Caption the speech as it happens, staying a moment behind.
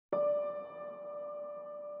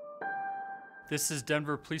This is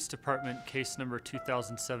Denver Police Department case number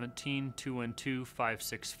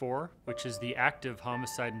 2017-212-564, which is the active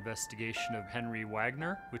homicide investigation of Henry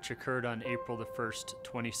Wagner, which occurred on April the 1st,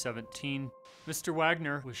 2017. Mr.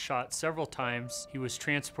 Wagner was shot several times. He was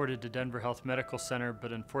transported to Denver Health Medical Center,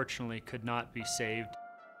 but unfortunately could not be saved.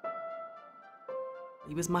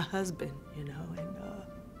 He was my husband, you know, and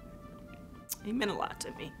he meant a lot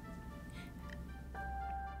to me.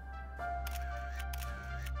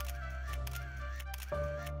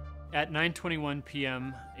 At 9:21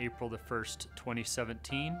 p.m., April the 1st,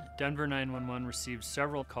 2017, Denver 911 received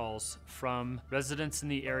several calls from residents in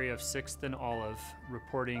the area of 6th and Olive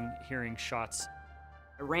reporting hearing shots.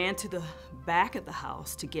 I ran to the back of the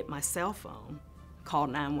house to get my cell phone, called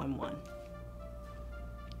 911.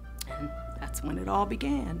 And that's when it all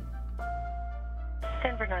began.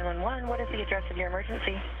 Denver 911, what is the address of your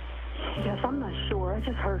emergency? Yes, I'm not sure. I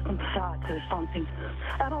just heard some shots or something.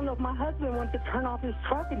 I don't know if my husband went to turn off his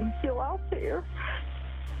truck and he's still out there.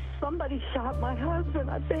 Somebody shot my husband,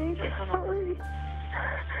 I think. Hurry.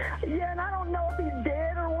 Yeah, and I don't know if he's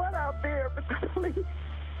dead or what out there, but the police,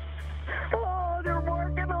 oh, they're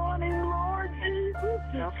working on him, Lord Jesus.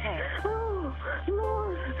 Okay. Oh,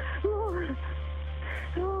 Lord, Lord.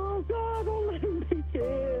 Oh, God, don't let him be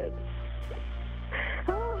dead.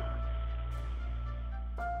 Oh.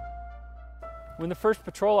 When the first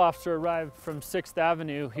patrol officer arrived from 6th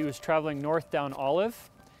Avenue, he was traveling north down Olive.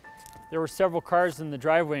 There were several cars in the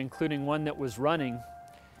driveway, including one that was running.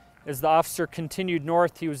 As the officer continued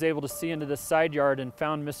north, he was able to see into the side yard and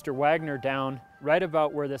found Mr. Wagner down right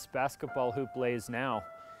about where this basketball hoop lays now.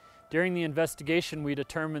 During the investigation, we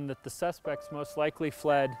determined that the suspects most likely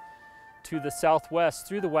fled to the southwest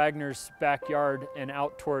through the Wagner's backyard and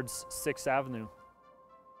out towards 6th Avenue.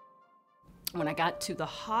 When I got to the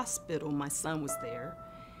hospital, my son was there,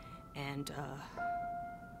 and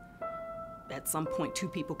at some point 2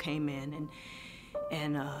 people came in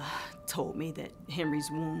and told me that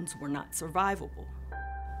Henry's wounds were not survivable.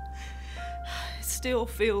 It still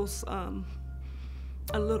feels a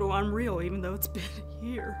little unreal, even though it's been a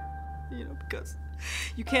year, you know, because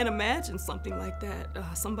you can't imagine something like that.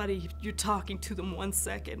 Somebody, you're talking to them 1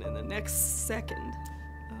 second, and the next second,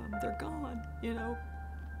 they're gone, you know.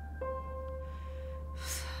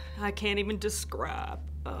 I can't even describe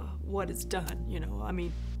what it's done, you know. I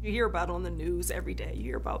mean, you hear about it on the news every day. You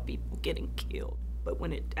hear about people getting killed. But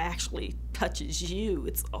when it actually touches you,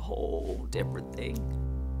 it's a whole different thing.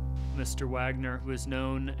 Mr. Wagner was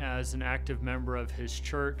known as an active member of his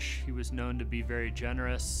church. He was known to be very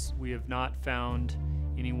generous. We have not found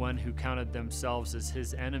anyone who counted themselves as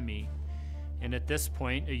his enemy. And at this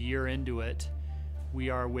point, a year into it, we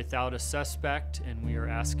are without a suspect, and we are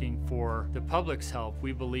asking for the public's help.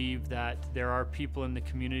 We believe that there are people in the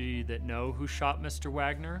community that know who shot Mr.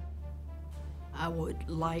 Wagner. I would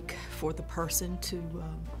like for the person to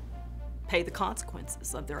pay the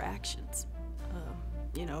consequences of their actions.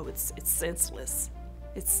 You know, it's senseless.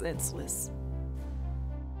 It's senseless.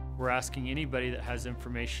 We're asking anybody that has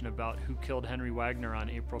information about who killed Henry Wagner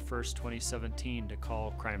on April 1st, 2017 to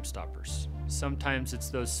call Crime Stoppers. Sometimes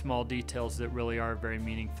it's those small details that really are very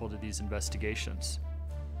meaningful to these investigations.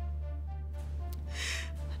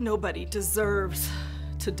 Nobody deserves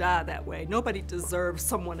to die that way. Nobody deserves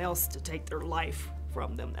someone else to take their life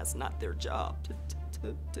from them. That's not their job,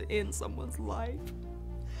 to end someone's life.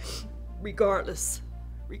 Regardless.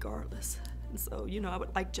 And so, you know, I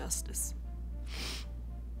would like justice.